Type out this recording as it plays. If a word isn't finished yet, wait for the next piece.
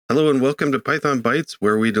Hello and welcome to Python Bytes,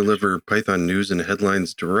 where we deliver Python news and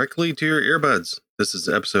headlines directly to your earbuds. This is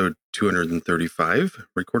episode 235,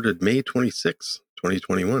 recorded May 26,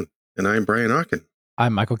 2021. And I'm Brian Ocken.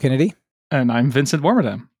 I'm Michael Kennedy. And I'm Vincent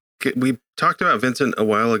Warmerdam. We talked about Vincent a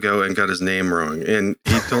while ago and got his name wrong. And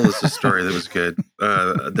he told us a story that was good,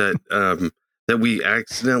 that we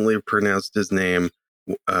accidentally pronounced his name,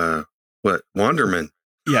 Wanderman.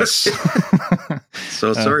 Yes.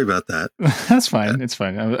 So sorry about that. That's fine. It's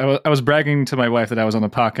fine. I was bragging to my wife that I was on a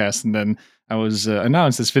podcast, and then I was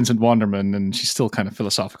announced as Vincent Wanderman, and she's still kind of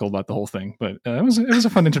philosophical about the whole thing. But it was a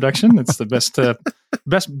fun introduction. It's the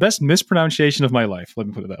best mispronunciation of my life. Let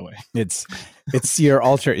me put it that way. It's your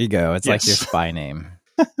alter ego. It's like your spy name.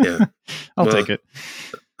 Yeah, I'll take it.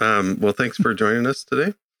 Well, thanks for joining us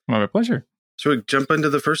today. My pleasure. Should we jump into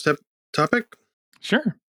the first topic?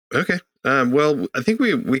 Sure. Okay. Well, I think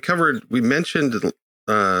we mentioned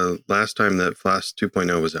last time that Flask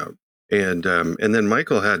 2.0 was out, and then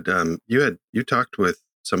Michael had you talked with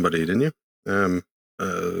somebody, didn't you?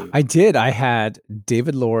 I did. I had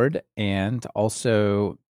David Lord and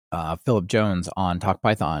also Philip Jones on Talk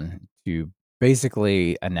Python to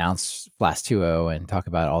basically announce Flask 2.0 and talk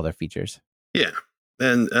about all their features. Yeah,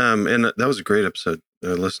 and that was a great episode. I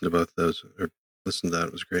listened to both of those, or listened to that.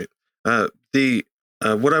 It was great.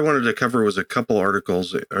 What I wanted to cover was a couple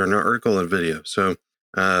articles, or an article and video. So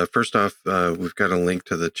first off, we've got a link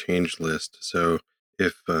to the change list. So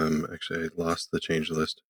if actually I lost the change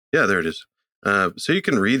list. Yeah, there it is. So you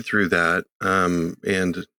can read through that,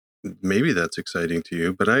 and maybe that's exciting to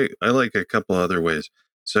you. But I like a couple other ways.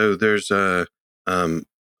 So there's an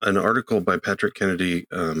article by Patrick Kennedy,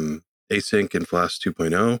 Async in Flask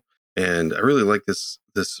 2.0, and I really like this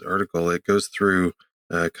article. It goes through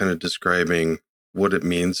kind of describing what it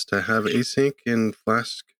means to have async in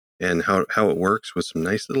Flask and how it works with some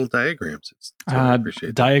nice little diagrams. I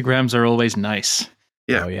appreciate diagrams are always nice.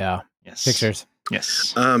 Yeah. Oh yeah. Yes. Pictures.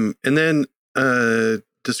 Yes. And then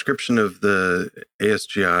description of the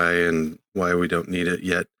ASGI and why we don't need it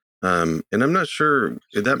yet. And I'm not sure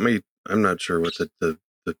what the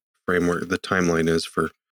framework, the timeline is for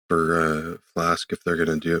Flask, if they're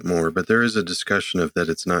going to do it more, but there is a discussion of that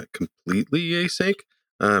it's not completely async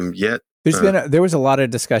yet. There was a lot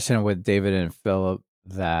of discussion with David and Philip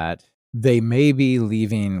that they may be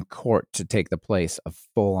leaving Court to take the place of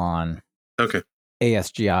full-on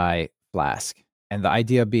ASGI Flask, and the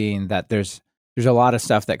idea being that there's a lot of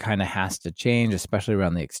stuff that kind of has to change, especially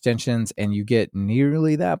around the extensions, and you get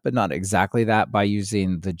nearly that, but not exactly that, by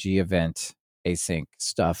using the G event async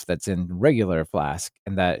stuff that's in regular Flask,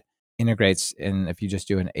 and that integrates in if you just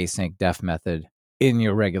do an async def method in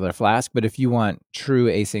your regular Flask. But if you want true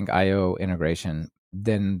async IO integration,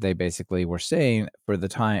 then they basically were saying for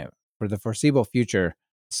the foreseeable future,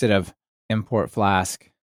 instead of import Flask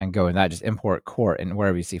and go in that, just import Court, and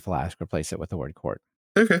wherever you see Flask, replace it with the word Court.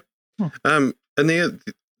 Okay. But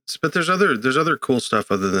there's other cool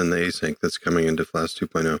stuff other than the async that's coming into Flask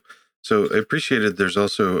 2.0. So I appreciated there's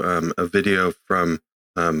also a video from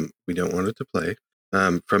we don't want it to play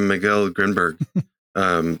from Miguel Grinberg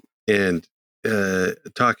and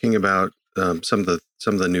talking about some of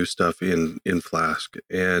the new stuff in Flask,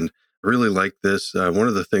 and I really like this. One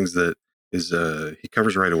of the things that is he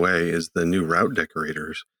covers right away is the new route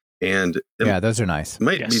decorators, and those are nice. It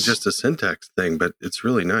might be just a syntax thing, but it's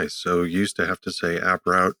really nice. So you used to have to say app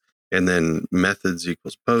route and then methods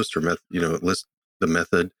equals post, or list the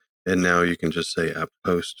method, and now you can just say app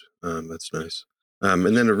post. That's nice.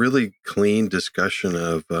 And then a really clean discussion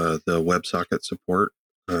of the WebSocket support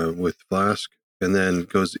with Flask, and then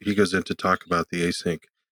he goes in to talk about the async,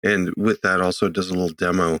 and with that also does a little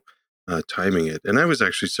demo timing it. And I was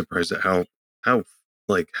actually surprised at how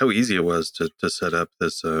easy it was to set up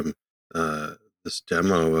this this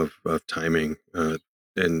demo of timing,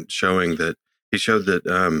 and showed that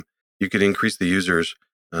you could increase the users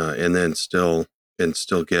and then still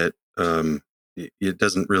get it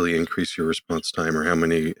doesn't really increase your response time, or how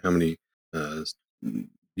many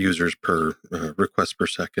users per request per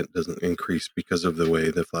second doesn't increase because of the way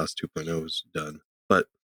the Flask 2.0 is done. But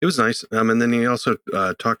it was nice. And then he also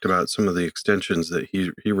talked about some of the extensions that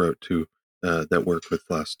he wrote to that worked with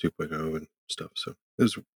Flask 2.0 and stuff. So it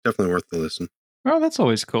was definitely worth the listen. Oh, that's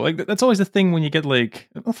always cool. Like, that's always the thing when you get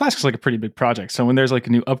Flask is like a pretty big project. So when there's like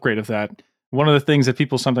a new upgrade of that, one of the things that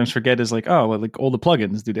people sometimes forget is like, oh, like all the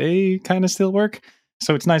plugins, do they kind of still work?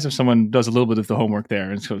 So it's nice if someone does a little bit of the homework there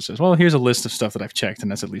and so says, well, here's a list of stuff that I've checked, and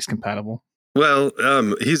that's at least compatible. Well,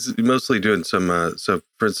 he's mostly doing some. So,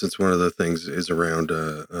 for instance, one of the things is around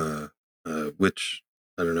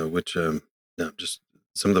just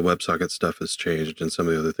some of the WebSocket stuff has changed, and some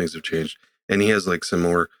of the other things have changed. And he has like some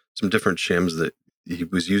more some different shims that he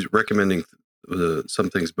was recommending some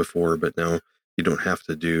things before, but now you don't have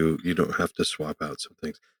to swap out some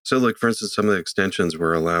things. So like, for instance, some of the extensions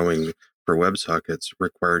we're allowing for WebSockets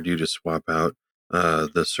required you to swap out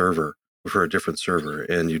the server for a different server,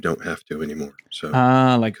 and you don't have to anymore. So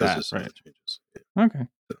like that, right? Changes. Yeah. Okay.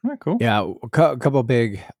 All right, cool. Yeah, a couple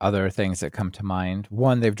big other things that come to mind.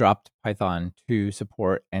 One, they've dropped Python 2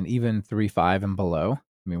 support and even 3.5 and below.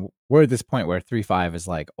 I mean, we're at this point where 3.5 is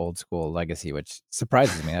like old school legacy, which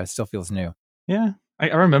surprises me. That still feels new. Yeah, I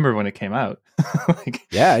remember when it came out.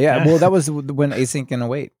 Yeah. Well, that was when async and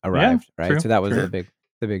await arrived, right? True, so that was the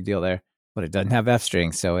big deal there. But it doesn't have f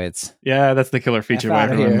string, so it's that's the killer feature by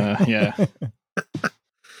everyone.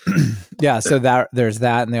 Yeah, so there's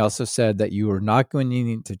that, and they also said that you are not going to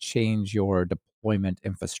need to change your deployment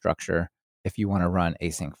infrastructure if you want to run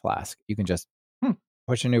async Flask. You can just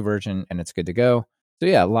push a new version, and it's good to go. So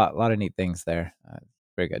yeah, a lot of neat things there.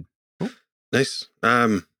 Very good. Nice.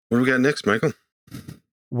 What do we got next, Michael?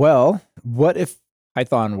 Well, what if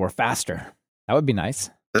Python were faster? That would be nice.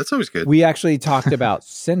 That's always good. We actually talked about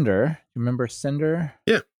Cinder. Remember Cinder?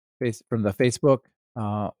 Yeah. From the Facebook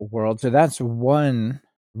world. So that's one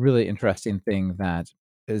really interesting thing that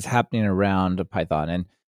is happening around Python. And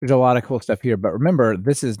there's a lot of cool stuff here. But remember,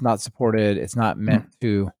 this is not supported. It's not meant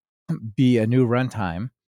to be a new runtime,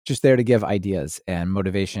 just there to give ideas and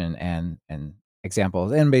motivation and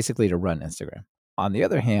examples and basically to run Instagram. On the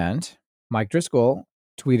other hand, Mike Driscoll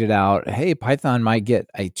tweeted out, hey, Python might get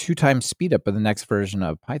a 2x speed up of the next version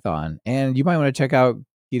of Python. And you might want to check out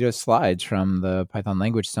Guido's slides from the Python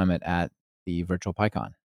Language Summit at the Virtual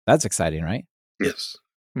PyCon. That's exciting, right? Yes.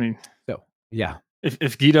 I mean, so yeah.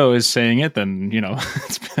 If Guido is saying it, then,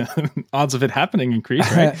 odds of it happening increase,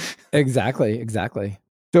 right? Exactly.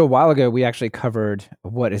 So a while ago, we actually covered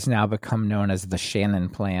what is now become known as the Shannon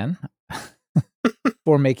plan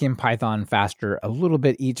for making Python faster a little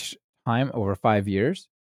bit each time over 5 years,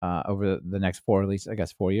 over the next 4, at least, I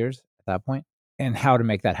guess 4 years at that point, and how to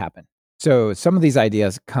make that happen. So some of these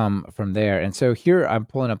ideas come from there. And so here I'm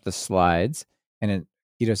pulling up the slides, and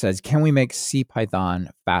Guido says, can we make CPython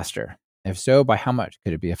faster? If so, by how much?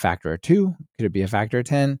 Could it be a factor of 2? Could it be a factor of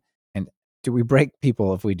 10? And do we break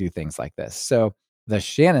people if we do things like this? So the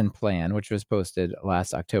Shannon plan, which was posted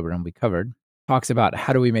last October and we covered, talks about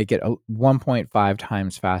how do we make it 1.5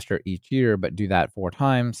 times faster each year, but do that 4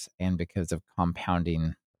 times. And because of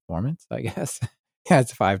compounding performance, I guess,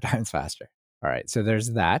 it's 5 times faster. All right, so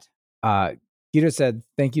there's that. Guido said,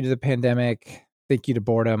 thank you to the pandemic. Thank you to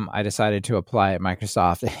boredom. I decided to apply at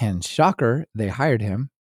Microsoft, and shocker, they hired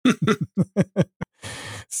him.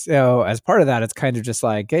 So as part of that, it's kind of just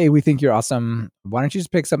like, hey, we think you're awesome. Why don't you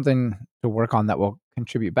just pick something to work on that will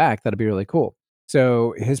contribute back? That'd be really cool.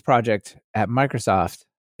 So his project at Microsoft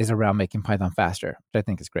is around making Python faster, which I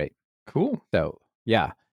think is great. Cool. So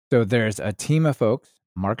yeah. So there's a team of folks,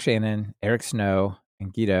 Mark Shannon, Eric Snow,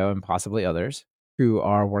 and Guido, and possibly others, who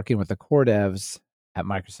are working with the core devs at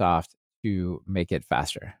Microsoft to make it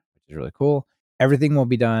faster, which is really cool. Everything will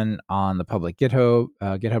be done on the public GitHub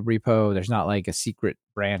repo. There's not like a secret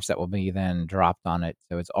branch that will be then dropped on it.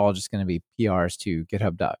 So it's all just going to be PRs to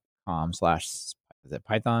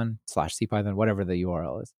github.com/Python/CPython, whatever the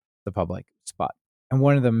URL is, the public spot. And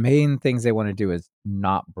one of the main things they want to do is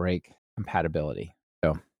not break compatibility.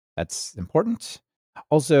 So that's important.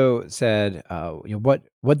 Also said, what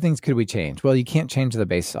things could we change? Well, you can't change the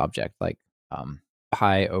base object like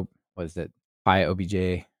PyObj,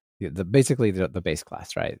 basically the base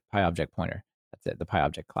class, right? PyObject pointer. That's it, the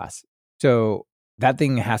PyObject class. So that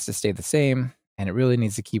thing has to stay the same, and it really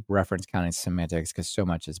needs to keep reference counting semantics because so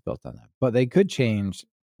much is built on that. But they could change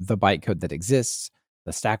the bytecode that exists,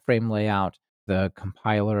 the stack frame layout, the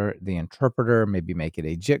compiler, the interpreter, maybe make it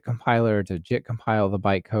a JIT compiler to JIT compile the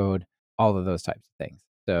bytecode, all of those types of things.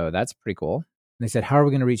 So that's pretty cool. And they said, how are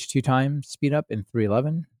we going to reach 2 times speed up in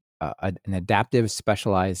 3.11? An adaptive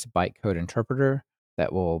specialized bytecode interpreter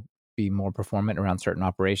that will be more performant around certain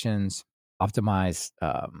operations, optimize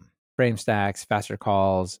frame stacks, faster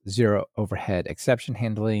calls, zero overhead exception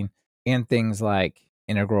handling, and things like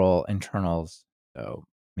integral internals. So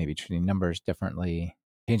maybe treating numbers differently,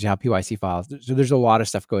 changing how PYC files. So there's a lot of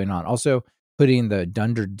stuff going on. Also, putting the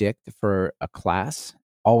dunder dict for a class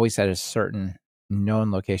always at a certain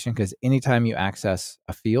known location, because anytime you access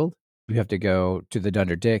a field, you have to go to the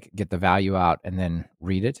dunder dict, get the value out, and then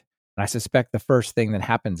read it. And I suspect the first thing that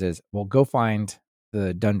happens is we'll go find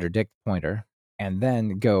the dunder dict pointer and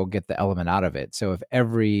then go get the element out of it. So if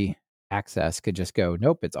every access could just go,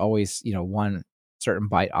 nope, it's always, one certain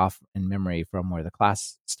byte off in memory from where the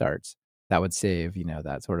class starts, that would save,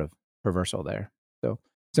 that sort of reversal there. So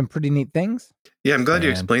some pretty neat things. Yeah, I'm glad you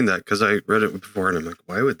explained that because I read it before and I'm like,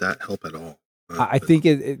 why would that help at all? I think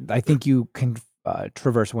I think you can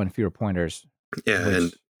traverse one fewer pointers. Yeah,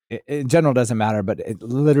 and in general doesn't matter, but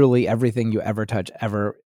literally everything you ever touch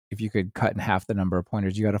ever, if you could cut in half the number of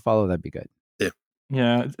pointers you got to follow, that'd be good.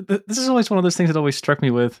 Yeah. This is always one of those things that always struck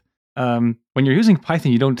me with when you're using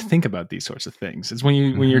Python, you don't think about these sorts of things. It's when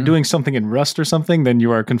you're doing something in Rust or something, then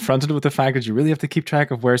you are confronted with the fact that you really have to keep track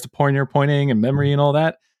of where's the pointer pointing and memory and all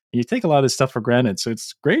that. And you take a lot of this stuff for granted. So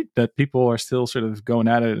it's great that people are still sort of going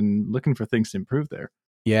at it and looking for things to improve there.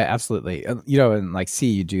 Yeah, absolutely. In like C,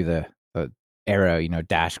 you do the arrow,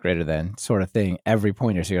 dash greater than sort of thing every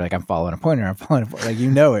pointer. So you're like, I'm following a pointer. I'm following a pointer. Like,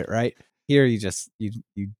 it, right? Here, you just, you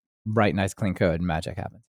write nice, clean code and magic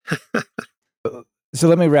happens. So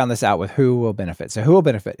let me round this out with who will benefit. So who will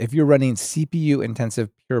benefit? If you're running CPU intensive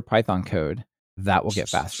pure Python code, that will get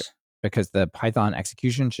faster because the Python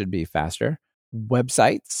execution should be faster.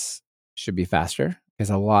 Websites should be faster because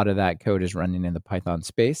a lot of that code is running in the Python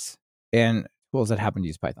space, and tools that happen to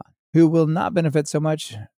use Python. Who will not benefit so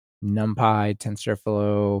much? NumPy,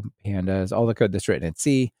 TensorFlow, Pandas, all the code that's written in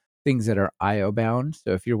C, things that are IO bound.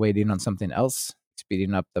 So if you're waiting on something else,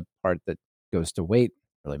 speeding up the part that goes to wait,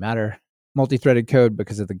 really matter. Multi-threaded code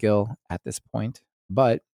because of the GIL at this point.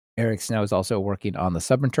 But Eric Snow is also working on the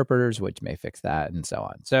subinterpreters, which may fix that and so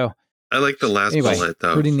on. So I like the last bullet,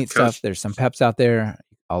 though. Pretty neat stuff. There's some peps out there.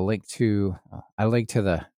 I link to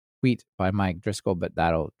the tweet by Mike Driscoll, but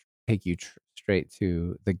that'll take you straight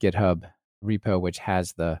to the GitHub repo, which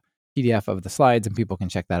has the PDF of the slides, and people can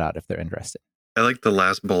check that out if they're interested. I like the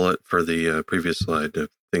last bullet for the previous slide of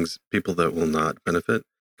people that will not benefit.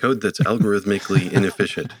 Code that's algorithmically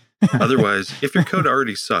inefficient. Otherwise, if your code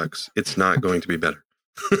already sucks, it's not going to be better.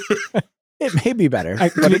 It may be better,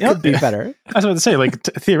 but it could be better. I was about to say, like,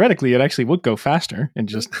 theoretically, it actually would go faster and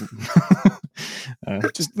just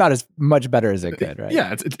not as much better as it could, right?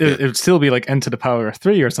 Yeah, it would still be like n to the power of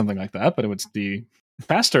 3 or something like that, but it would be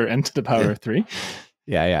faster n to the power of 3.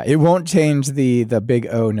 Yeah. It won't change the big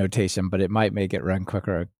O notation, but it might make it run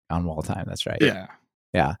quicker on wall time. That's right.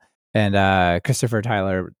 Yeah. And Christopher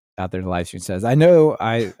Tyler out there in the live stream says, I know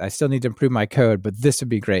I still need to improve my code, but this would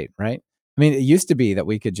be great, right? I mean, it used to be that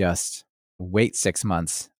we could just wait 6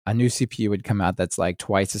 months. A new CPU would come out that's like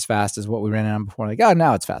twice as fast as what we ran on before. Like, oh,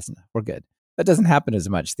 now it's fast enough. We're good. That doesn't happen as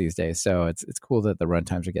much these days. So it's cool that the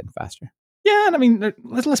runtimes are getting faster. Yeah, and I mean,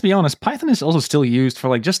 let's be honest. Python is also still used for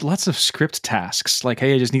like just lots of script tasks. Like,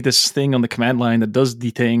 hey, I just need this thing on the command line that does the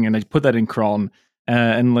thing, and I put that in cron.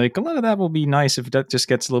 And like a lot of that will be nice if that just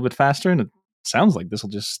gets a little bit faster. And it sounds like this will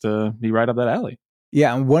just be right up that alley.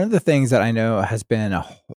 Yeah, and one of the things that I know has been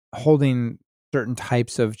holding certain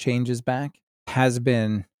types of changes back has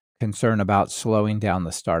been concern about slowing down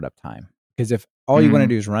the startup time. Because if all you want to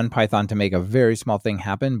do is run Python to make a very small thing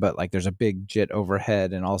happen, but like there's a big JIT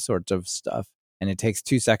overhead and all sorts of stuff, and it takes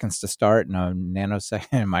 2 seconds to start and a nanosecond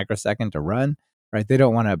and microsecond to run, right? They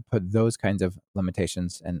don't want to put those kinds of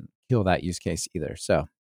limitations and kill that use case either. So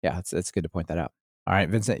yeah, it's good to point that out. All right,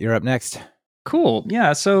 Vincent, you're up next. Cool.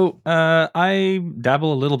 Yeah. So I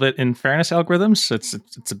dabble a little bit in fairness algorithms.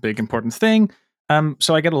 It's a big important thing.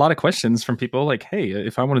 So I get a lot of questions from people like, hey,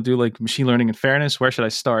 if I want to do like machine learning and fairness, where should I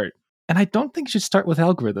start? And I don't think you should start with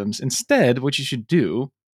algorithms. Instead, what you should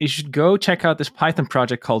do is you should go check out this Python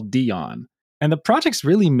project called Dion. And the project's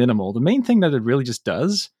really minimal. The main thing that it really just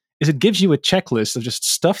does is it gives you a checklist of just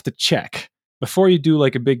stuff to check before you do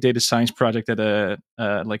like a big data science project at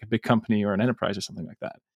like a big company or an enterprise or something like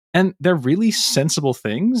that. And they're really sensible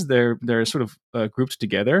things. They're sort of grouped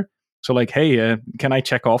together. So like, hey, can I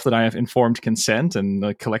check off that I have informed consent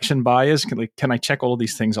and collection bias? Can I check all of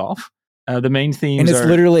these things off? The main themes, and it's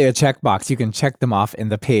literally a checkbox. You can check them off in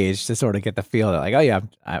the page to sort of get the feel that like, oh yeah,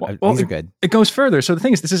 these are good. It goes further. So the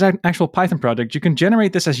thing is, this is an actual Python project. You can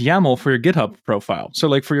generate this as YAML for your GitHub profile. So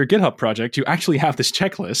like for your GitHub project, you actually have this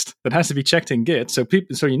checklist that has to be checked in Git. So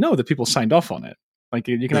you know that people signed off on it. Like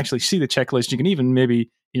you can actually see the checklist. You can even maybe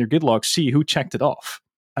in your Git log see who checked it off.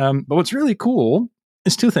 But what's really cool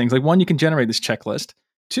is 2 things. Like 1, you can generate this checklist.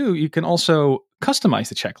 2, you can also customize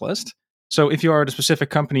the checklist. So if you are at a specific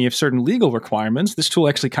company of certain legal requirements, this tool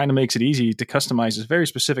actually kind of makes it easy to customize this very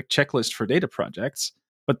specific checklist for data projects.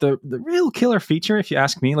 But the real killer feature, if you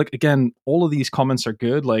ask me, like, again, all of these comments are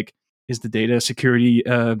good. Like, is the data security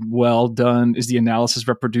well done? Is the analysis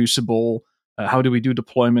reproducible? How do we do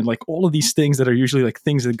deployment? Like all of these things that are usually like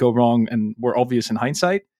things that go wrong and were obvious in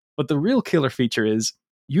hindsight. But the real killer feature is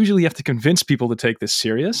usually you have to convince people to take this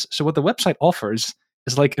serious. So what the website offers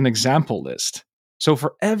is like an example list. So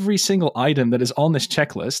for every single item that is on this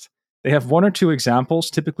checklist, they have 1 or 2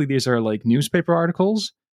 examples. Typically, these are like newspaper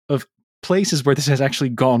articles of places where this has actually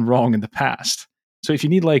gone wrong in the past. So if you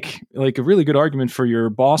need like a really good argument for your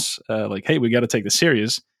boss, like, hey, we got to take this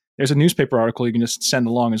serious, there's a newspaper article you can just send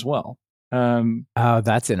along as well. Oh,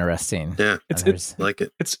 that's interesting. Yeah, it's like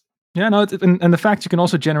it. It's and the fact you can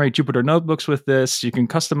also generate Jupyter notebooks with this, you can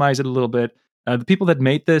customize it a little bit. The people that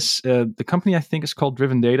made this, the company I think is called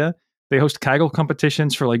Driven Data. They host Kaggle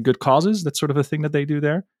competitions for like good causes. That's sort of a thing that they do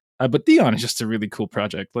there. But Dion is just a really cool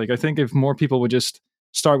project. Like I think if more people would just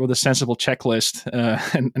start with a sensible checklist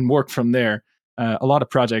and work from there, a lot of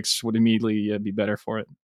projects would immediately be better for it.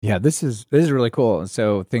 Yeah, this is really cool.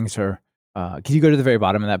 So things are. Can you go to the very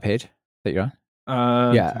bottom of that page that you're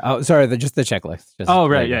on? Yeah. Oh, sorry. Just the checklist.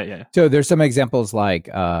 Right. Yeah. So there's some examples like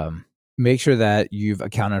make sure that you've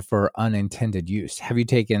accounted for unintended use. Have you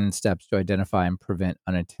taken steps to identify and prevent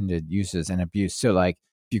unintended uses and abuse? So like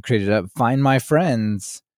if you created up, find my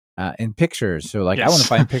friends in pictures. So like I want to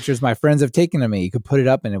find pictures my friends have taken of me. You could put it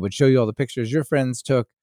up and it would show you all the pictures your friends took.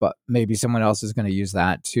 But maybe someone else is going to use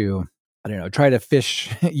that to, I don't know, try to fish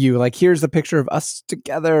you. Like here's the picture of us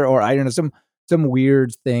together, or I don't know, some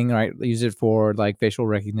weird thing, right? Use it for like facial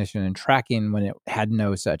recognition and tracking when it had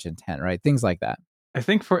no such intent, right? Things like that. I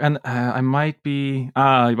think I might be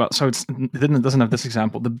so it doesn't have this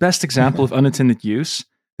example. The best example of unintended use.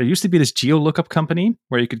 There used to be this geo lookup company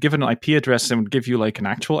where you could give it an IP address and it would give you like an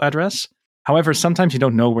actual address. However, sometimes you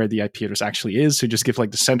don't know where the IP address actually is, so you just give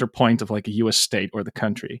like the center point of like a U.S. state or the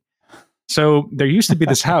country. So there used to be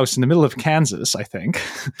this house in the middle of Kansas, I think.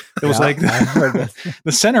 It was like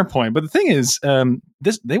the center point. But the thing is,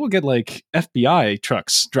 they would get like FBI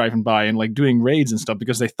trucks driving by and like doing raids and stuff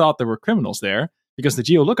because they thought there were criminals there. Because the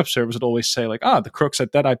geo lookup service would always say like, the crooks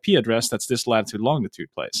at that IP address, that's this latitude longitude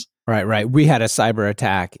place. Right. We had a cyber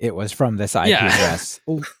attack. It was from this IP address.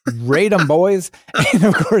 Raid them, boys. And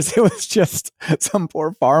of course, it was just some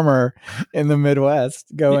poor farmer in the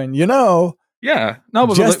Midwest going, but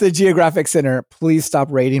the geographic center, please stop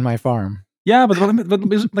raiding my farm. Yeah, but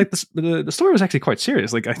like the story was actually quite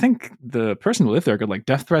serious. Like I think the person who lived there got like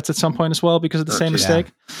death threats at some point as well because of the same mistake.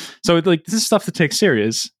 So like this is stuff to take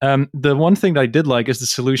serious. The one thing that I did like is the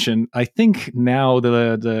solution. I think now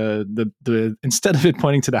the instead of it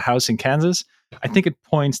pointing to the house in Kansas, I think it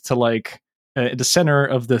points to like the center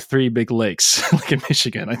of the 3 big lakes, like in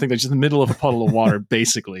Michigan. I think they're just in the middle of a puddle of water,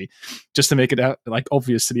 basically, just to make it like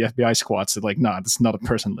obvious to the FBI squads that like, that's not a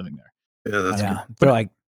person living there. Yeah, that's good. They're like,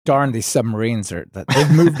 darn, these submarines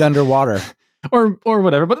they've moved underwater or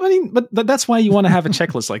whatever. But I mean, but that's why you want to have a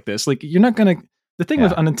checklist like this. Like you're not going to, the thing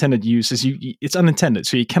with unintended use is it's unintended.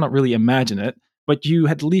 So you cannot really imagine it, but you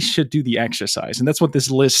at least should do the exercise. And that's what this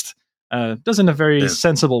list does in a very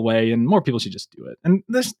sensible way. And more people should just do it. And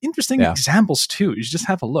there's interesting examples too. You should just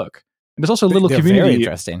have a look. And there's also a little community. Very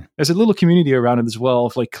interesting. There's a little community around it as well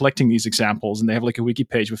of like collecting these examples. And they have like a wiki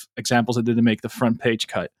page with examples that didn't make the front page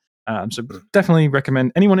cut. So definitely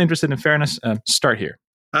recommend anyone interested in fairness, start here.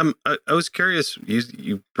 I was curious,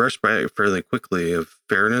 you brushed by it fairly quickly of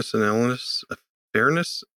fairness analysis.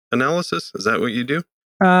 Is that what you do?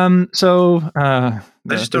 I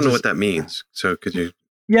just don't know what that means. So could you?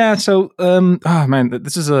 Yeah. So,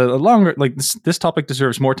 this is a longer, like this topic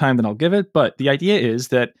deserves more time than I'll give it. But the idea is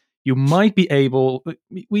that you might be able,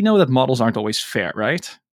 we know that models aren't always fair, right?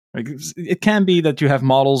 Like it can be that you have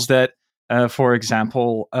models that, for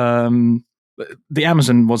example, the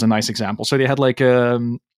Amazon was a nice example. So they had like a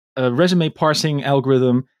resume parsing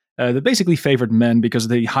algorithm that basically favored men because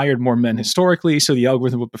they hired more men historically. So the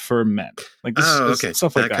algorithm would prefer men. Like this,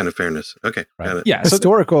 stuff like that. Kind of fairness. Okay. Right. Got it. Yeah.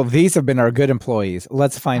 Historical. These have been our good employees.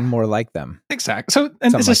 Let's find more like them. Exactly. So,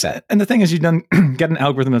 and the thing is, you don't get an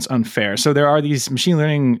algorithm that's unfair. So there are these machine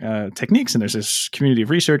learning techniques, and there's this community of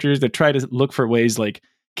researchers that try to look for ways like,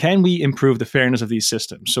 can we improve the fairness of these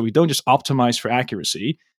systems? So we don't just optimize for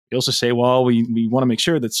accuracy. We also say, well, we want to make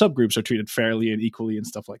sure that subgroups are treated fairly and equally and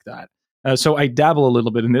stuff like that. So I dabble a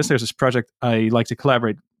little bit in this. There's this project I like to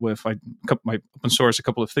collaborate with. I open source a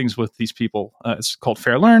couple of things with these people. It's called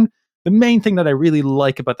FairLearn. The main thing that I really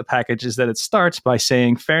like about the package is that it starts by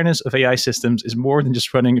saying fairness of AI systems is more than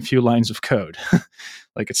just running a few lines of code.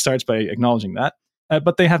 Like it starts by acknowledging that.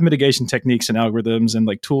 But they have mitigation techniques and algorithms and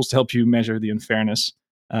like tools to help you measure the unfairness.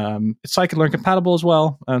 It's scikit-learn compatible as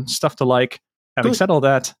well. Stuff to like. Having said all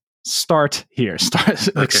that, start here. Start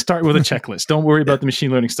with a checklist. Don't worry about the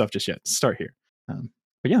machine learning stuff just yet. Start here.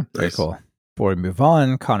 But yeah, very cool. Before we move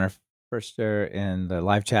on, Connor Firster in the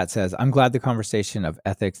live chat says, "I'm glad the conversation of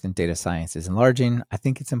ethics and data science is enlarging. I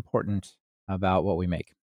think it's important about what we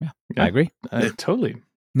make." Yeah. I agree. Totally.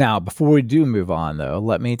 Now, before we do move on, though,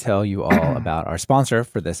 let me tell you all about our sponsor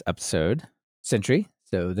for this episode, Sentry.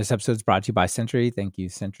 So this episode is brought to you by Sentry. Thank you,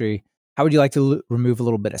 Sentry. How would you like to remove a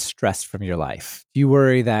little bit of stress from your life? Do you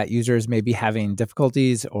worry that users may be having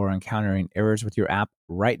difficulties or encountering errors with your app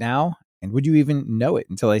right now? And would you even know it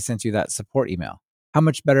until they sent you that support email? How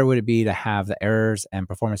much better would it be to have the errors and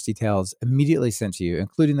performance details immediately sent to you,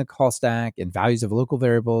 including the call stack and values of local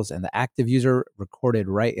variables and the active user recorded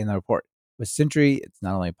right in the report? With Sentry, it's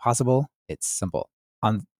not only possible, it's simple.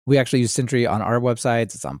 We actually use Sentry on our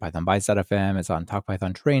websites. It's on pythonbytes.fm. It's on Talk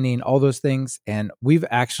Python training, all those things. And we've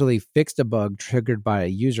actually fixed a bug triggered by a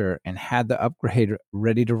user and had the upgrade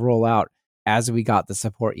ready to roll out as we got the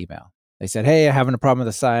support email. They said, hey, I'm having a problem with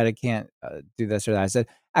the site. I can't do this or that. I said,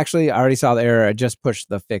 actually, I already saw the error. I just pushed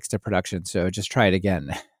the fix to production. So just try it again.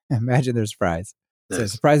 Imagine their surprise. Nice. So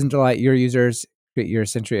surprise and delight your users. Create your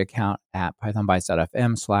Sentry account at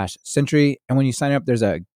pythonbytes.fm/Sentry. And when you sign up, there's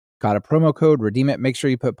got a promo code, redeem it. Make sure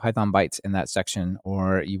you put Python Bytes in that section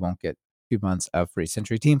or you won't get 2 months of free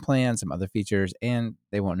Sentry team plan, some other features, and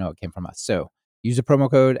they won't know it came from us. So use the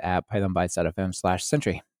promo code at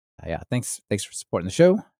pythonbytes.fm/Sentry. Yeah, thanks for supporting the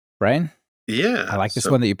show, Brian. Yeah. I like this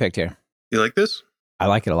one that you picked here. You like this? I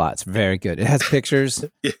like it a lot. It's very good. It has pictures,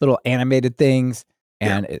 little animated things,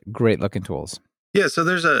 and great looking tools. Yeah, so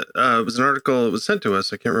there's it was an article, it was sent to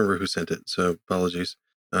us. I can't remember who sent it, so apologies.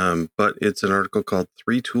 But it's an article called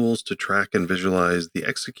 3 Tools to Track and Visualize the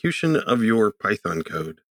Execution of Your Python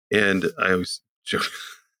Code. And I always joke,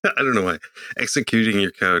 I don't know why, executing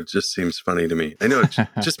your code just seems funny to me. I know it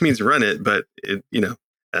just means run it, but it,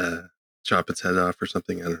 chop its head off or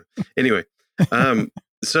something. I don't know. Anyway,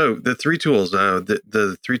 so the 3 tools,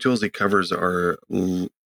 the 3 tools he covers are,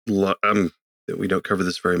 we don't cover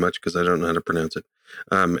this very much because I don't know how to pronounce it.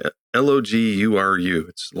 Loguru.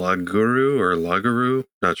 It's Loguru or Loguru,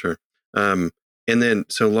 not sure. And then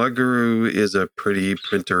so Loguru is a pretty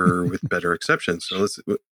printer with better exceptions. So let's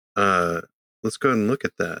go ahead and look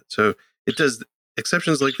at that. So it does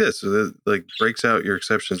exceptions like this. So it, like, breaks out your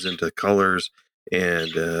exceptions into colors,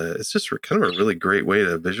 and it's just kind of a really great way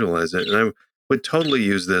to visualize it. And I would totally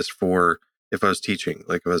use this for if I was teaching,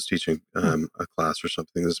 like if I was teaching a class or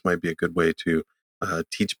something. This might be a good way to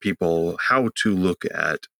teach people how to look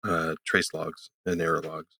at trace logs and error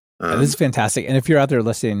logs. This is fantastic. And if you're out there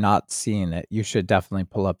listening, not seeing it, you should definitely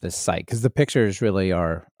pull up this site because the pictures really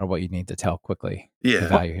are what you need to tell quickly. Yeah. The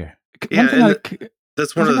value here. Yeah.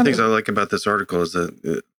 That's one of the things I like about this article is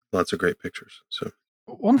that lots of great pictures. So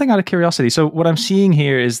one thing out of curiosity. So what I'm seeing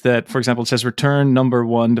here is that, for example, it says return number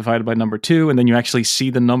 1 divided by number 2, and then you actually see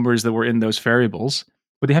the numbers that were in those variables.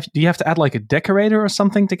 But do you have to add like a decorator or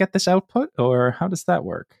something to get this output, or how does that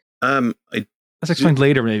work? That's explained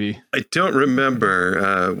later, maybe. I don't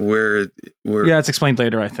remember where. Yeah, it's explained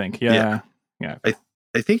later, I think. Yeah. I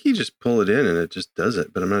think you just pull it in and it just does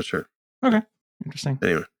it, but I'm not sure. Okay, interesting.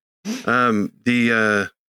 Anyway, so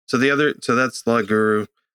that's Loguru.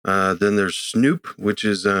 Then there's Snoop, which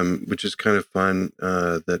is kind of fun.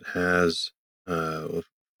 That has we'll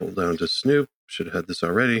pull down to Snoop. Should have had this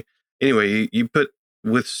already. Anyway, you put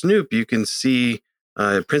with Snoop, you can see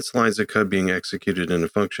it prints lines of code being executed in a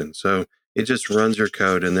function. So it just runs your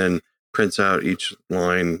code and then prints out each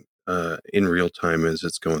line in real time as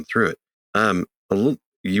it's going through it.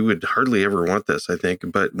 You would hardly ever want this, I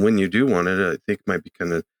think, but when you do want it, I think it might be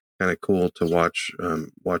kind of cool to watch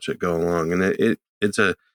it go along. And it's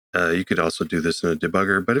you could also do this in a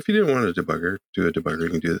debugger, but if you didn't want a debugger, do a debugger. You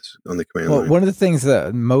can do this on the command line. One of the things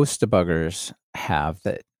that most debuggers have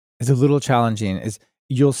that is a little challenging is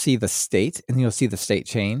you'll see the state and you'll see the state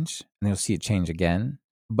change and you'll see it change again.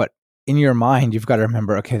 But in your mind, you've got to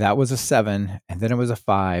remember, okay, that was a 7 and then it was a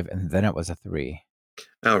 5 and then it was a 3.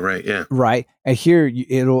 Oh, right. Yeah. Right. And here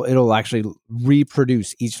it'll actually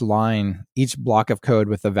reproduce each line, each block of code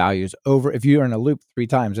with the values over. If you're in a loop 3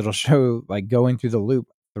 times, it'll show like going through the loop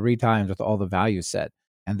 3 times with all the values set.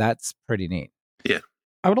 And that's pretty neat. Yeah.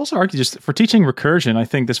 I would also argue just for teaching recursion, I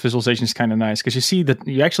think this visualization is kind of nice because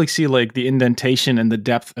you actually see like the indentation and the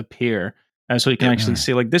depth appear. So you can actually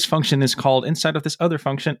see like this function is called inside of this other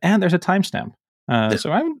function and there's a timestamp.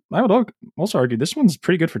 So I would also argue this one's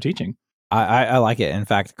pretty good for teaching. I like it. In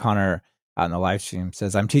fact, Connor on the live stream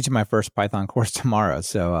says, I'm teaching my first Python course tomorrow.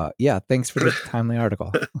 So thanks for the timely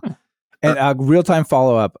article. And real-time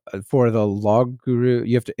follow-up for the Loguru,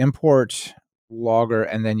 you have to import logger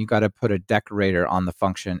and then you got to put a decorator on the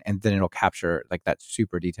function and then it'll capture like that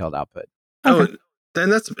super detailed output. Okay. Then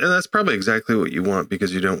that's probably exactly what you want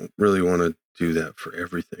because you don't really want to do that for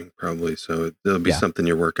everything probably. So there'll be something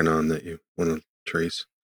you're working on that you want to trace.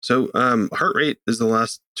 So heart rate is the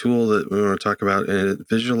last tool that we want to talk about, and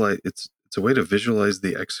it's a way to visualize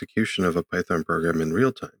the execution of a Python program in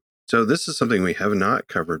real time. So this is something we have not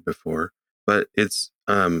covered before, but it's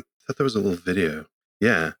I thought there was a little video.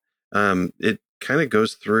 Yeah. it kind of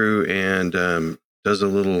goes through and does a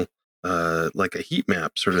little like a heat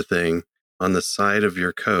map sort of thing on the side of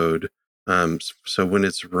your code. So when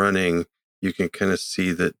it's running, you can kind of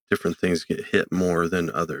see that different things get hit more than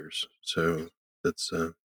others. So that's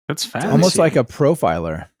fancy. Almost like a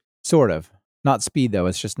profiler, sort of. Not speed though;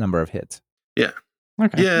 it's just number of hits. Yeah.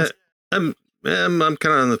 Okay. Yeah. I'm kind of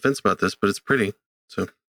on the fence about this, but it's pretty. So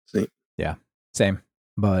it's neat. Yeah. Same.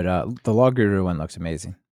 But the Log Guru one looks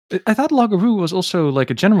amazing. I thought Loggeroo was also like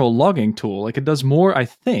a general logging tool. Like it does more, I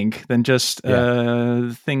think, than just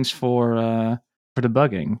things for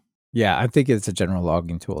debugging. Yeah, I think it's a general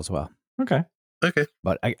logging tool as well. Okay.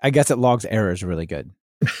 But I guess it logs errors really good.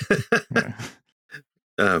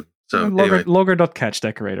 Anyway. Logger.catch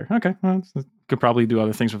decorator. Okay. Well, could probably do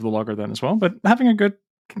other things with the logger then as well. But having a good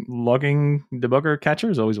logging debugger catcher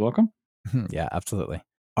is always welcome. Yeah, absolutely.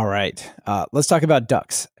 All right. Let's talk about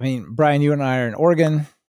ducks. I mean, Brian, you and I are in Oregon.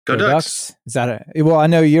 Go Ducks. Is that well, I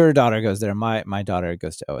know your daughter goes there. My daughter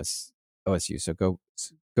goes to OSU. So go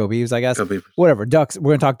Beavs, I guess. Go Beavs. Whatever. Ducks.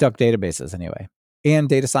 We're going to talk duck databases anyway. And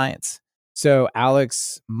data science. So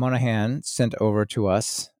Alex Monahan sent over to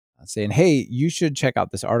us saying, hey, you should check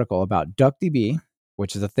out this article about DuckDB,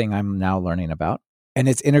 which is a thing I'm now learning about. And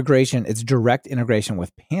its direct integration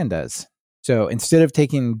with pandas. So instead of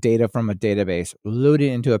taking data from a database, load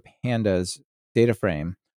it into a pandas data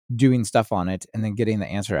frame, doing stuff on it, and then getting the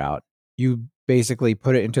answer out, you basically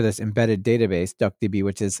put it into this embedded database, DuckDB,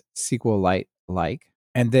 which is SQLite-like.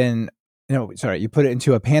 And then, you put it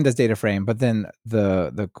into a pandas data frame, but then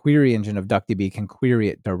the query engine of DuckDB can query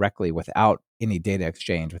it directly without any data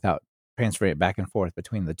exchange, without transferring it back and forth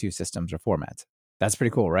between the two systems or formats. That's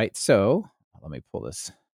pretty cool, right? So let me pull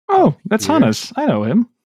this. Oh, that's Hannes. I know him.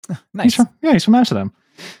 Nice. He's from Amsterdam.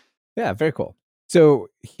 Yeah, very cool. So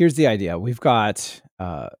here's the idea. We've got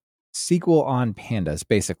SQL on pandas,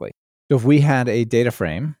 basically. So if we had a data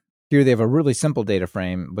frame, here they have a really simple data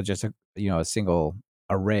frame with just a single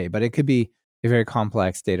array, but it could be a very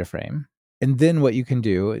complex data frame. And then what you can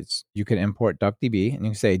do is you can import DuckDB and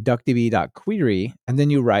you can say duckdb.query, and then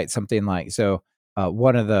you write something like,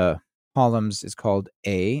 one of the columns is called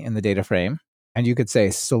A in the data frame, and you could say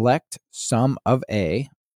select sum of A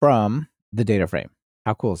from the data frame.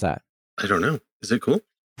 How cool is that? I don't know. Is it cool?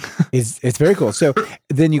 It's very cool. So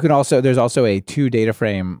then you can there's also a to data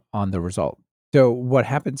frame on the result. So what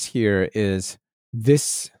happens here is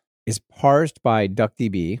this is parsed by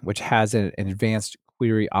DuckDB, which has an advanced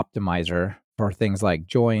query optimizer for things like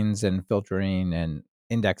joins and filtering and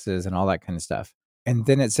indexes and all that kind of stuff. And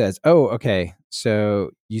then it says, oh, okay,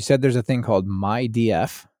 so you said there's a thing called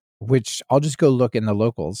mydf, which I'll just go look in the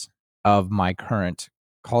locals of my current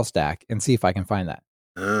call stack and see if I can find that.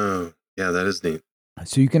 Oh, yeah, that is neat.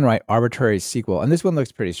 So you can write arbitrary SQL. And this one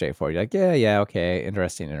looks pretty straightforward. You're like, yeah, okay,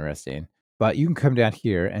 interesting. But you can come down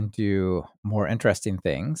here and do more interesting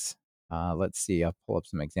things. Let's see, I'll pull up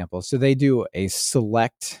some examples. So they do a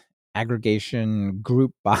select aggregation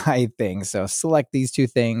group by thing. So select these two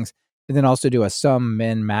things, and then also do a sum,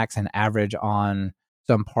 min, max, and average on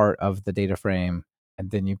some part of the data frame. And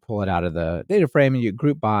then you pull it out of the data frame and you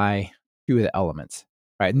group by two of the elements.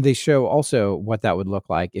 Right. And they show also what that would look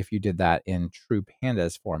like if you did that in true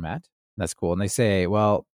pandas format. That's cool. And they say,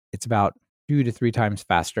 well, it's about 2 to 3 times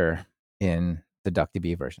faster in the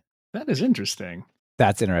DuckDB version. That is interesting.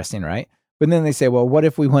 That's interesting, right? But then they say, well, what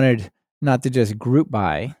if we wanted not to just group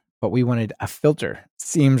by, but we wanted a filter?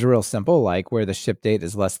 Seems real simple, like where the ship date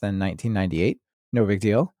is less than 1998. No big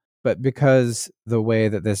deal. But because the way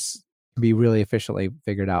that this can be really efficiently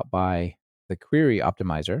figured out by the query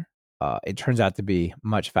optimizer, it turns out to be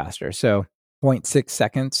much faster. So 0.6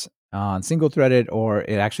 seconds on single threaded, or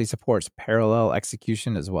it actually supports parallel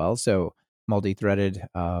execution as well. So multi-threaded.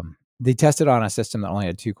 They tested on a system that only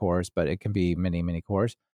had 2 cores, but it can be many, many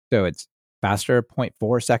cores. So it's faster,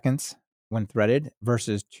 0.4 seconds when threaded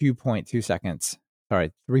versus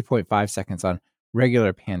 3.5 seconds on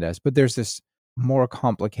regular pandas. But there's this more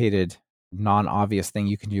complicated, non-obvious thing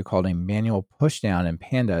you can do called a manual pushdown in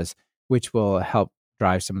pandas, which will help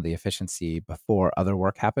drive some of the efficiency before other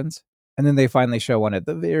work happens. And then they finally show one at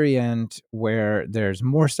the very end where there's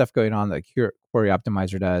more stuff going on that query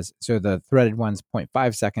optimizer does. So the threaded one's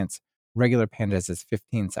 0.5 seconds, regular pandas is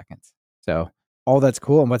 15 seconds. So all that's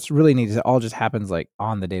cool. And what's really neat is it all just happens like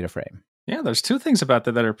on the data frame. Yeah, there's 2 things about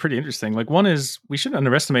that are pretty interesting. Like one is we shouldn't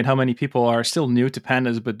underestimate how many people are still new to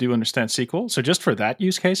pandas but do understand SQL. So just for that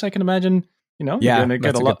use case, I can imagine, you're going to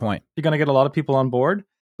get good point. You're going to get a lot of people on board.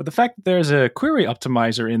 But the fact that there's a query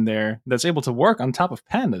optimizer in there that's able to work on top of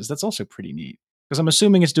pandas, that's also pretty neat. Because I'm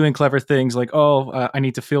assuming it's doing clever things like, I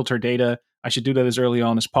need to filter data I should do that as early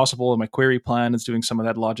on as possible. And my query plan is doing some of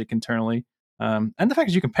that logic internally. And the fact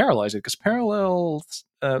is you can parallelize it because Pandas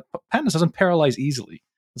doesn't parallelize easily.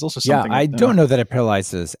 There's also something. I don't know that it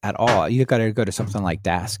parallelizes at all. You got to go to something like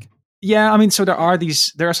Dask. Yeah, I mean, so there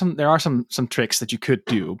are some tricks that you could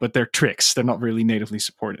do, but they're tricks. They're not really natively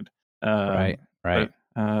supported. Right.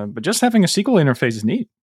 But just having a SQL interface is neat.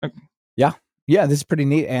 Yeah, this is pretty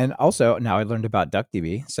neat. And also, now I learned about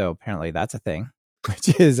DuckDB, so apparently that's a thing,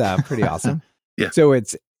 which is pretty awesome. Yeah. So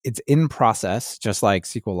it's in process, just like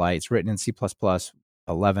SQLite. It's written in C++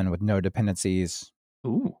 11 with no dependencies.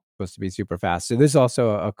 Ooh. Supposed to be super fast. So this is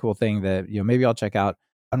also a cool thing that maybe I'll check out,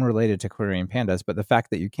 unrelated to querying pandas, but the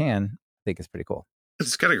fact that you can, I think is pretty cool.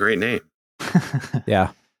 It's got a great name.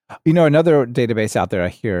 Yeah. Another database out there I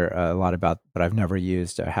hear a lot about, but I've never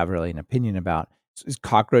used or have really an opinion about is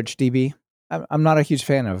CockroachDB. I'm not a huge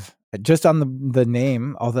fan of just on the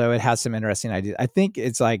name, although it has some interesting ideas. I think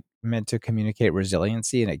it's like meant to communicate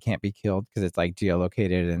resiliency and it can't be killed because it's like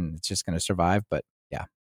geolocated and it's just going to survive. But yeah,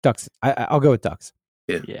 ducks. I'll go with ducks.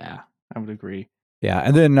 Yeah, I would agree. Yeah,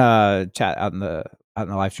 and then chat out in the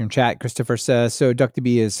live stream chat, Christopher says, so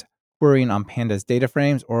DuckDB is querying on pandas data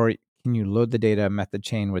frames, or can you load the data method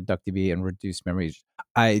chain with DuckDB and reduce memory?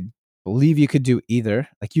 I believe you could do either.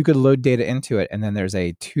 Like you could load data into it, and then there's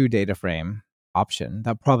a 2 data frame option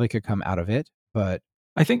that probably could come out of it. But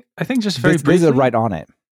I think just very briefly, this is right on it.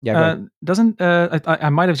 Yeah, I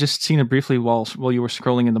might have just seen it briefly while you were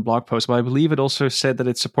scrolling in the blog post, but I believe it also said that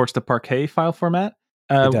it supports the Parquet file format.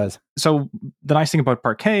 It does. So the nice thing about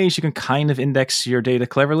Parquet is you can kind of index your data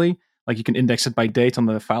cleverly. Like you can index it by date on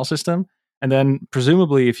the file system. And then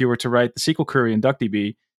presumably if you were to write the SQL query in DuckDB,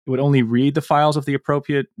 it would only read the files of the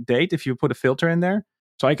appropriate date if you put a filter in there.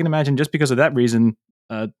 So I can imagine just because of that reason,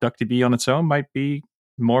 DuckDB on its own might be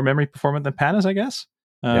more memory performant than Pandas, I guess.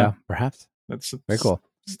 Yeah, perhaps. That's very cool.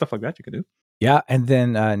 Stuff like that you can do. Yeah, and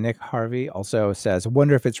then Nick Harvey also says,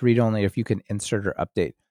 wonder if it's read-only, if you can insert or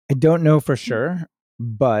update. I don't know for sure.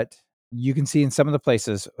 But you can see in some of the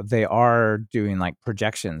places they are doing like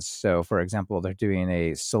projections. So for example, they're doing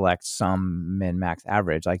a select sum min max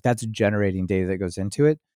average. Like that's generating data that goes into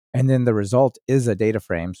it. And then the result is a data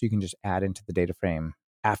frame. So you can just add into the data frame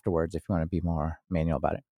afterwards if you want to be more manual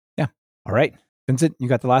about it. Yeah. All right. Vincent, you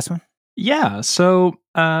got the last one? Yeah. So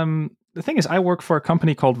the thing is, I work for a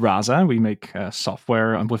company called Rasa. We make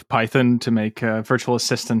software with Python to make virtual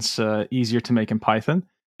assistants easier to make in Python.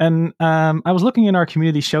 And I was looking in our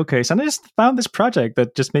community showcase and I just found this project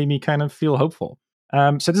that just made me kind of feel hopeful.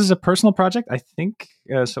 So this is a personal project, I think.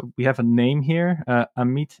 So we have a name here,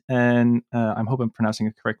 Amit, and I hope I'm pronouncing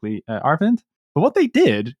it correctly, Arvind. But what they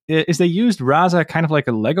did is they used Rasa kind of like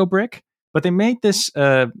a Lego brick, but they made this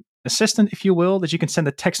assistant, if you will, that you can send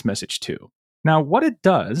a text message to. Now, what it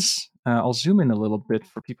does, I'll zoom in a little bit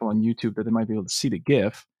for people on YouTube that they might be able to see the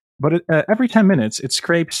GIF. But every 10 minutes, it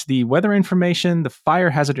scrapes the weather information, the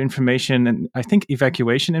fire hazard information, and I think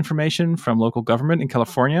evacuation information from local government in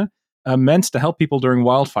California, meant to help people during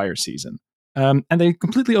wildfire season. And they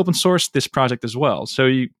completely open sourced this project as well. So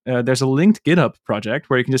there's a linked GitHub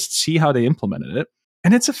project where you can just see how they implemented it.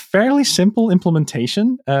 And it's a fairly simple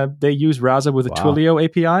implementation. They use Rasa with a Twilio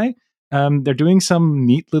API. They're doing some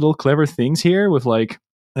neat little clever things here with like,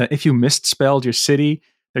 if you misspelled your city,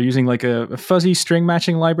 they're using like a fuzzy string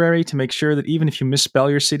matching library to make sure that even if you misspell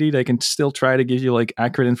your city, they can still try to give you like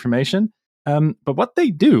accurate information. But what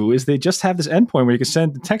they do is they just have this endpoint where you can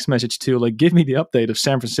send the text message to like, give me the update of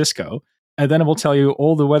San Francisco. And then it will tell you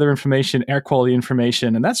all the weather information, air quality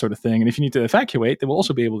information, and that sort of thing. And if you need to evacuate, they will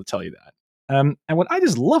also be able to tell you that. And what I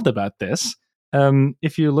just loved about this,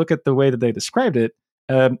 if you look at the way that they described it,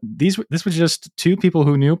 this was just 2 people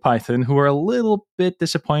who knew Python who were a little bit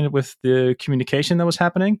disappointed with the communication that was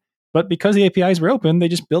happening. But because the APIs were open, they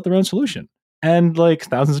just built their own solution. And like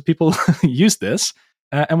thousands of people use this.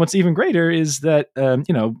 And what's even greater is that,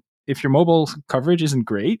 if your mobile coverage isn't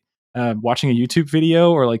great, watching a YouTube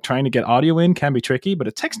video or like trying to get audio in can be tricky, but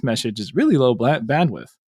a text message is really low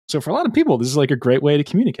bandwidth. So for a lot of people, this is like a great way to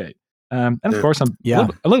communicate. And of course, I'm a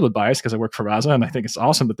little bit biased because I work for Rasa, and I think it's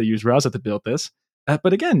awesome that they use Rasa to build this.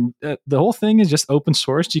 But again, the whole thing is just open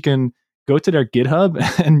sourced. You can go to their GitHub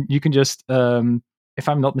and you can just, if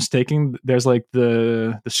I'm not mistaken, there's like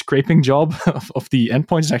the scraping job of the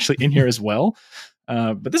endpoints is actually in here as well.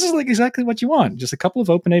 But this is like exactly what you want. Just a couple of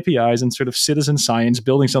open APIs and sort of citizen science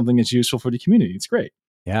building something that's useful for the community. It's great.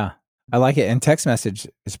 Yeah, I like it. And text message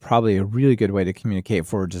is probably a really good way to communicate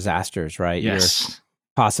for disasters, right? Yes. You're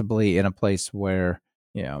possibly in a place where,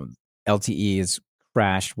 LTE is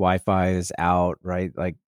crashed, Wi-Fi is out, right?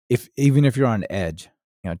 Like even if you're on edge,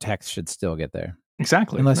 text should still get there.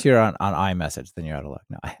 Exactly. Unless you're on iMessage, then you're out of luck.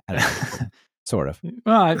 No, I don't know. Sort of.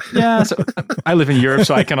 Well, yeah. So I live in Europe,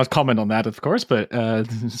 so I cannot comment on that, of course. But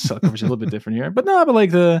cell coverage is a little bit different here. But no, but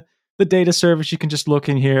like the data service, you can just look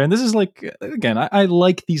in here, and this is like, again, I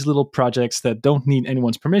like these little projects that don't need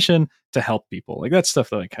anyone's permission to help people. Like that's stuff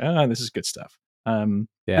that like, this is good stuff.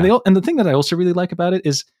 Yeah. And the thing that I also really like about it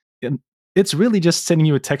is it's really just sending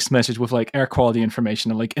you a text message with like air quality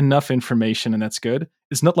information and like enough information, and that's good.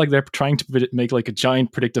 It's not like they're trying to make like a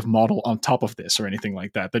giant predictive model on top of this or anything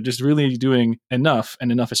like that. They're just really doing enough,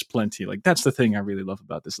 and enough is plenty. Like that's the thing I really love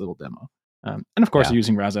about this little demo. And of course, they're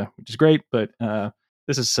using Rasa, which is great. But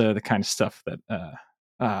this is the kind of stuff that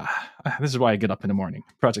this is why I get up in the morning.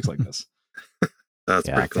 Projects like this. That's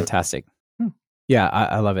pretty cool. Fantastic. Yeah,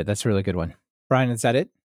 I love it. That's a really good one. Brian, is that it?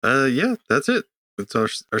 Yeah, that's it. It's our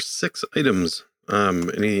 6 items.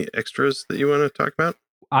 Any extras that you want to talk about?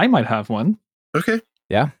 I might have one. Okay.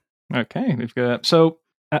 Yeah. Okay. We've got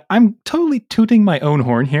I'm totally tooting my own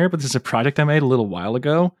horn here, but this is a project I made a little while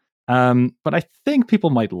ago. But I think people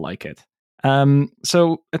might like it.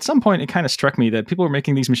 So at some point, it kind of struck me that people were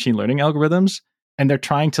making these machine learning algorithms, and they're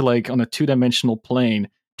trying to like on a 2-dimensional plane,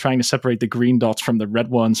 trying to separate the green dots from the red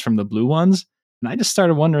ones from the blue ones. And I just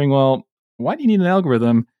started wondering, well, why do you need an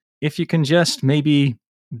algorithm if you can just maybe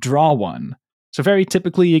draw one? So very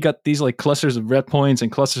typically, you got these like clusters of red points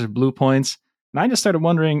and clusters of blue points. And I just started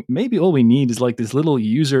wondering, maybe all we need is like this little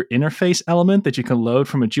user interface element that you can load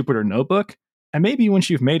from a Jupyter notebook. And maybe once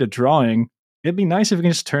you've made a drawing, it'd be nice if you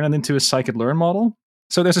can just turn it into a scikit-learn model.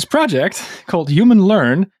 So there's this project called Human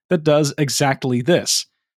Learn that does exactly this.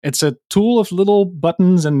 It's a tool of little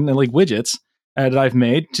buttons and like widgets that I've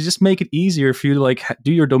made to just make it easier for you to like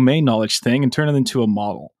do your domain knowledge thing and turn it into a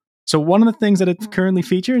model. So one of the things that it currently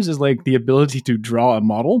features is like the ability to draw a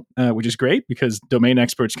model, which is great because domain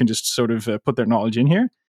experts can just sort of put their knowledge in here.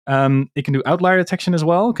 It can do outlier detection as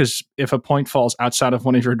well, because if a point falls outside of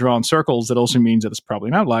one of your drawn circles, that also means that it's probably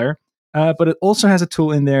an outlier. But it also has a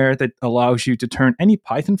tool in there that allows you to turn any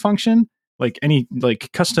Python function, like any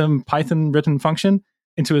like custom Python written function,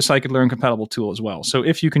 into a scikit-learn compatible tool as well. So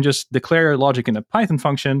if you can just declare logic in a Python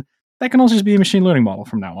function, that can also just be a machine learning model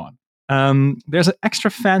from now on. There's an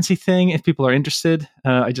extra fancy thing if people are interested.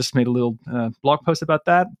 I just made a little blog post about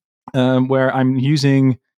that, where I'm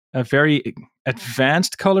using a very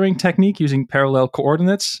advanced coloring technique using parallel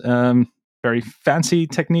coordinates. Very fancy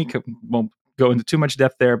technique. I won't go into too much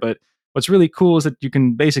depth there, but what's really cool is that you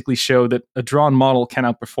can basically show that a drawn model can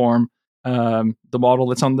outperform the model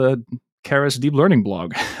that's on the Keras deep learning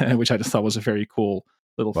blog, which I just thought was a very cool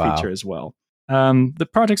little feature as well. The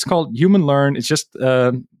project's called Human Learn. It's just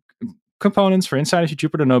components for inside of your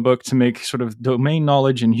Jupyter notebook to make sort of domain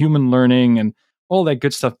knowledge and human learning and all that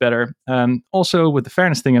good stuff better. Also, with the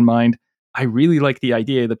fairness thing in mind, I really like the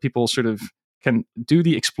idea that people sort of can do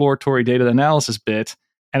the exploratory data analysis bit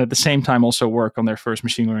and at the same time also work on their first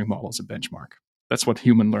machine learning model as a benchmark. That's what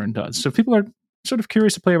Human Learn does. So if people are sort of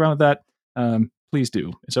curious to play around with that, please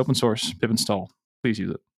do. It's open source, pip install. Please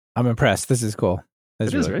use it. I'm impressed. This is cool.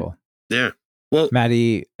 This is really cool. Yeah. Well,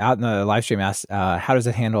 Maddie out in the live stream asked, how does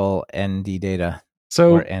it handle ND data?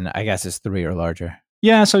 So, and I guess it's 3 or larger.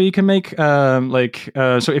 Yeah, so you can make so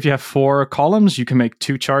if you have 4 columns, you can make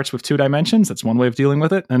 2 charts with 2 dimensions. That's one way of dealing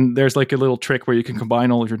with it. And there's like a little trick where you can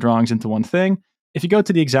combine all of your drawings into one thing. If you go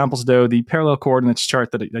to the examples, though, the parallel coordinates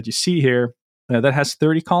chart that you see here, that has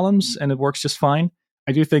 30 columns and it works just fine.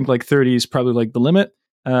 I do think like 30 is probably like the limit.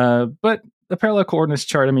 But the parallel coordinates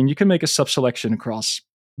chart, I mean, you can make a subselection across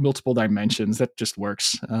multiple dimensions. That just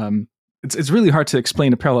works. It's really hard to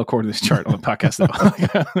explain a parallel coordinates chart on a podcast, though.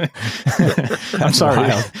 I'm sorry.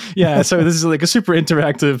 Wild. Yeah, so this is like a super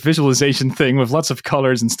interactive visualization thing with lots of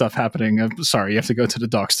colors and stuff happening. I'm sorry, you have to go to the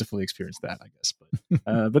docs to fully experience that, I guess.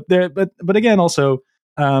 But again, also,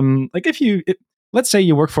 like let's say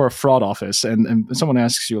you work for a fraud office and someone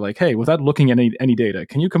asks you like, hey, without looking at any data,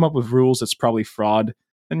 can you come up with rules that's probably fraud?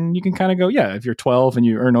 And you can kind of go, yeah, if you're 12 and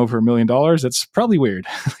you earn over $1 million, that's probably weird.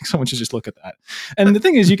 Someone should just look at that. And the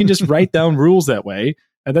thing is, you can just write down rules that way,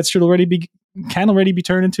 and that should can already be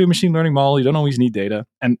turned into a machine learning model. You don't always need data,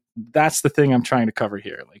 and that's the thing I'm trying to cover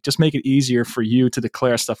here. Like, just make it easier for you to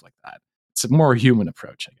declare stuff like that. It's a more human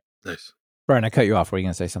approach, I guess. Nice. Brian, I cut you off. Were you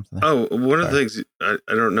going to say something? Oh, one of the things, I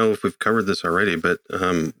don't know if we've covered this already, but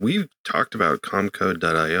we've talked about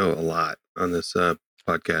comcode.io a lot on this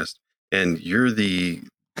podcast, and you're the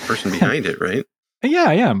person behind it, right? Yeah,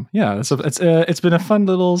 I am. Yeah, it's been a fun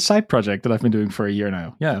little side project that I've been doing for a year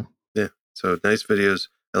now. Yeah. So nice videos.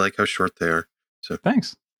 I like how short they are. So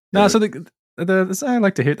thanks. No, so I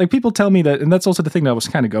like to hear. Like people tell me that, and that's also the thing that I was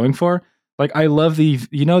kind of going for. Like I love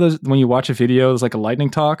when you watch a video, there's like a lightning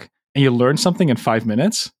talk. and you learn something in 5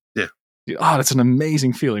 minutes. Yeah. Oh, that's an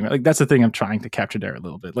amazing feeling. Like that's the thing I'm trying to capture there a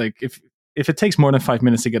little bit. Like if it takes more than 5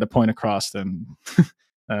 minutes to get a point across, then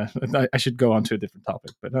I should go on to a different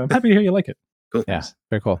topic. But I'm happy to hear you like it. Cool. Yeah,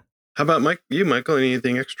 very cool. How about Michael?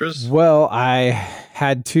 Anything extras? Well, I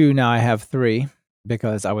had 2. Now I have 3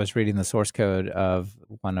 because I was reading the source code of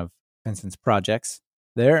one of Vincent's projects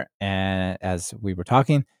there, and as we were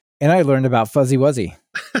talking, and I learned about Fuzzy Wuzzy.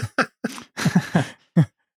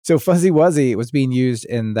 So Fuzzy Wuzzy was being used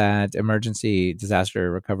in that emergency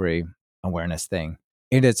disaster recovery awareness thing.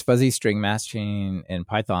 And it's fuzzy string matching in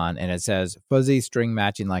Python, and it says fuzzy string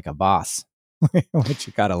matching like a boss, which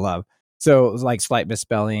you gotta love. So it was like slight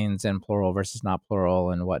misspellings and plural versus not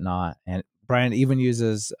plural and whatnot. And Brian even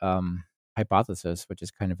uses hypothesis, which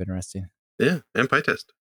is kind of interesting. Yeah, and PyTest.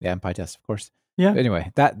 Yeah, and PyTest, of course. Yeah.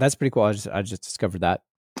 Anyway, that's pretty cool. I just discovered that.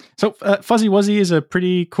 So Fuzzy Wuzzy is a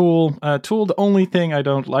pretty cool tool. The only thing I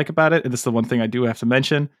don't like about it, and this is the one thing I do have to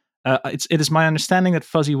mention, it is my understanding that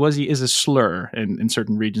Fuzzy Wuzzy is a slur in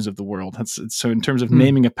certain regions of the world. So in terms of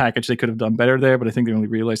naming a package, they could have done better there, but I think they only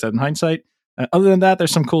realized that in hindsight. Other than that,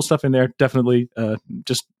 there's some cool stuff in there. Definitely,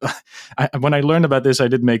 when I learned about this, I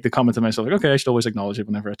did make the comment to myself, like, okay, I should always acknowledge it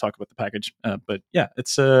whenever I talk about the package. But yeah,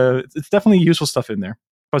 it's definitely useful stuff in there.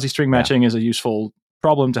 Fuzzy string matching is a useful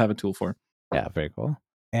problem to have a tool for. Yeah, very cool.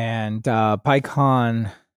 And PyCon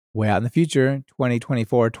way out in the future,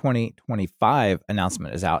 2024-2025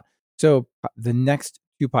 announcement is out. So the next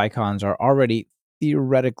 2 PyCons are already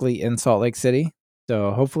theoretically in Salt Lake City.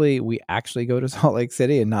 So hopefully we actually go to Salt Lake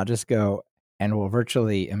City and not just go and we'll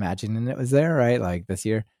virtually imagine it was there, right? Like this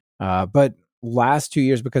year. But last 2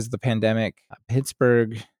 years, because of the pandemic,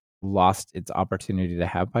 Pittsburgh lost its opportunity to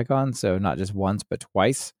have PyCon. So not just once, but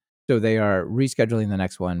twice. So they are rescheduling the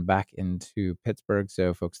next one back into Pittsburgh.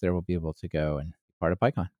 So folks there will be able to go and be part of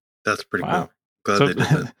PyCon. That's pretty cool. Glad they did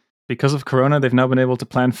that. Because of Corona, they've now been able to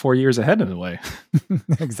plan 4 years ahead in a way.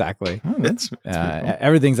 Exactly. Oh, that's cool.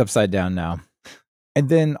 Everything's upside down now. And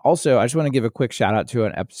then also, I just want to give a quick shout out to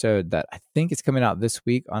an episode that I think is coming out this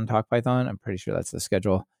week on Talk Python. I'm pretty sure that's the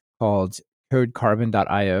schedule, called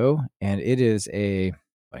codecarbon.io. And it is I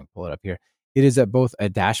can pull it up here. It is both a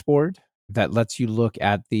dashboard that lets you look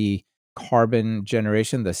at the carbon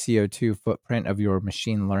generation, the CO2 footprint of your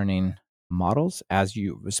machine learning models, as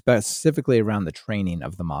you specifically around the training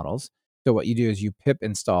of the models. So what you do is you pip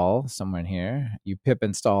install somewhere in here, you pip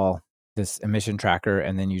install this emission tracker,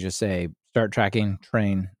 and then you just say, start tracking,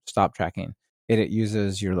 train, stop tracking. It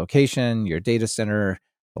uses your location, your data center,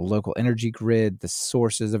 the local energy grid, the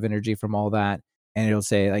sources of energy from all that. And it'll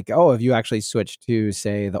say like, oh, if you actually switch to,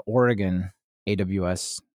 say, the Oregon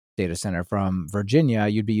AWS data center from Virginia,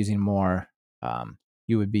 you'd be using more,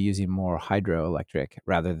 hydroelectric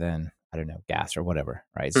rather than, I don't know, gas or whatever,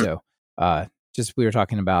 right? So just we were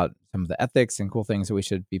talking about some of the ethics and cool things that we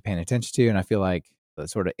should be paying attention to. And I feel like the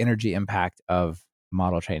sort of energy impact of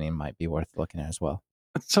model training might be worth looking at as well.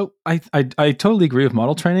 So I totally agree with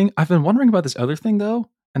model training. I've been wondering about this other thing, though,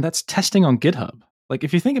 and that's testing on GitHub. Like,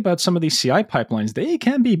 if you think about some of these CI pipelines, they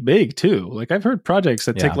can be big, too. Like, I've heard projects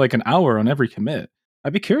that take like an hour on every commit.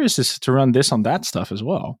 I'd be curious to run this on that stuff as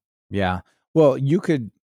well. Yeah. Well, you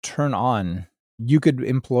could employ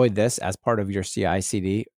this as part of your CI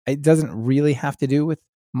CD. It doesn't really have to do with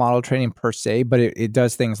model training per se, but it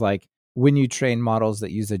does things like when you train models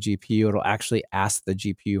that use a GPU, it'll actually ask the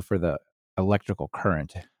GPU for the electrical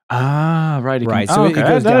current. Ah, right. Right. So it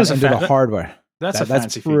goes down into the hardware. That's a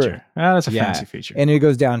fancy feature. That's a fancy feature. And it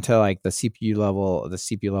goes down to like the CPU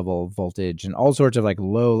level voltage and all sorts of like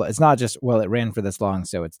low. It's not just, well, it ran for this long,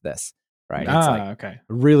 so it's this, right? It's like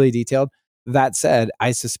really detailed. That said,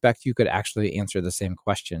 I suspect you could actually answer the same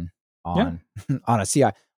question on a CI,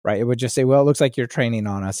 right? It would just say, well, it looks like you're training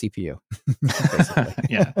on a CPU.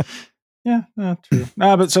 Yeah, true.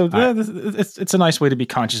 But so it's a nice way to be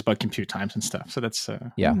conscious about compute times and stuff. So that's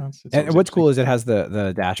and what's cool is it has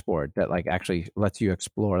the dashboard that like actually lets you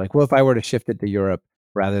explore. Like, well, if I were to shift it to Europe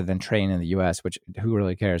rather than train in the US, which who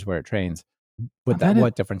really cares where it trains?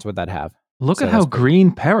 What difference would that have? Look at how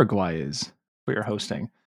green Paraguay is for your hosting.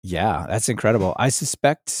 Yeah, that's incredible. I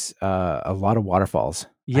suspect a lot of waterfalls.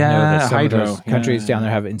 Yeah, I know that some hydro. of those countries down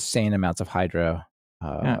there have insane amounts of hydro.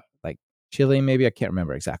 Like Chile, maybe, I can't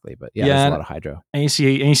remember exactly, but there's a lot of hydro. And you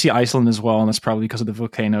see Iceland as well, and that's probably because of the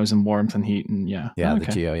volcanoes and warmth and heat and the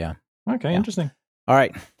geo. Okay, interesting. All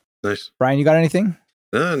right, nice. Brian, you got anything?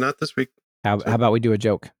 Not this week. How about we do a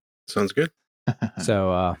joke? Sounds good.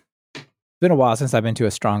 So it's been a while since I've been to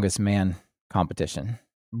a strongest man competition.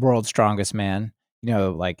 World's strongest man. You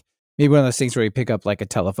know, like Maybe one of those things where you pick up like a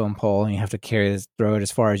telephone pole and you have to throw it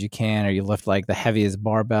as far as you can, or you lift like the heaviest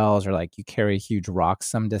barbells, or like you carry huge rocks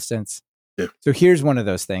some distance. Yeah. So here's one of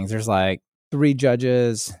those things. There's like 3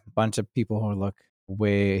 judges, a bunch of people who look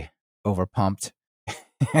way overpumped.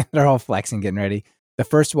 They're all flexing, getting ready. The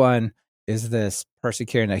first one is this person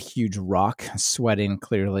carrying a huge rock, sweating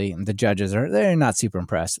clearly, and the judges they're not super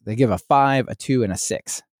impressed. They give a 5, a 2, and a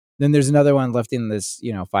 6. Then there's another one lifting this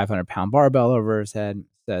 500-pound barbell over his head.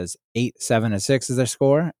 Says 8, 7, and 6 is their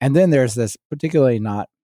score. And then there's this particularly not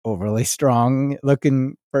overly strong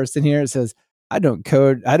looking person here. It says, I don't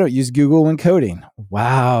use Google when coding.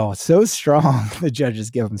 Wow, so strong. The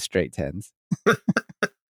judges give him straight 10s.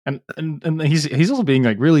 And he's also being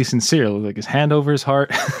like really sincere, like his hand over his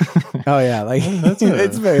heart. Oh yeah, like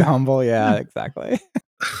it's very humble. Yeah, exactly.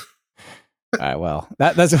 All right, well,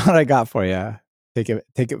 that's what I got for you. Take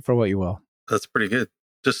it for what you will. That's pretty good.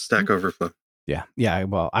 Just Stack Overflow. Yeah.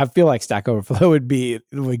 Well, I feel like Stack Overflow would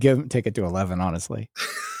take it to 11. Honestly,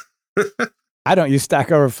 I don't use Stack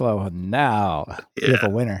Overflow now. Yeah, you have a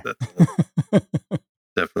winner.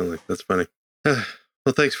 Definitely, that's funny.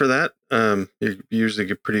 Well, thanks for that. You're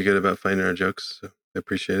usually pretty good about finding our jokes, so I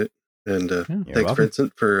appreciate it. And thanks, welcome.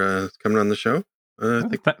 Vincent, for coming on the show.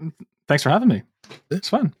 Thanks for having me. It's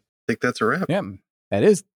fun. I think that's a wrap. Yeah, that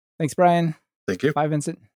is. Thanks, Brian. Thank you. Bye,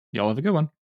 Vincent. Y'all have a good one.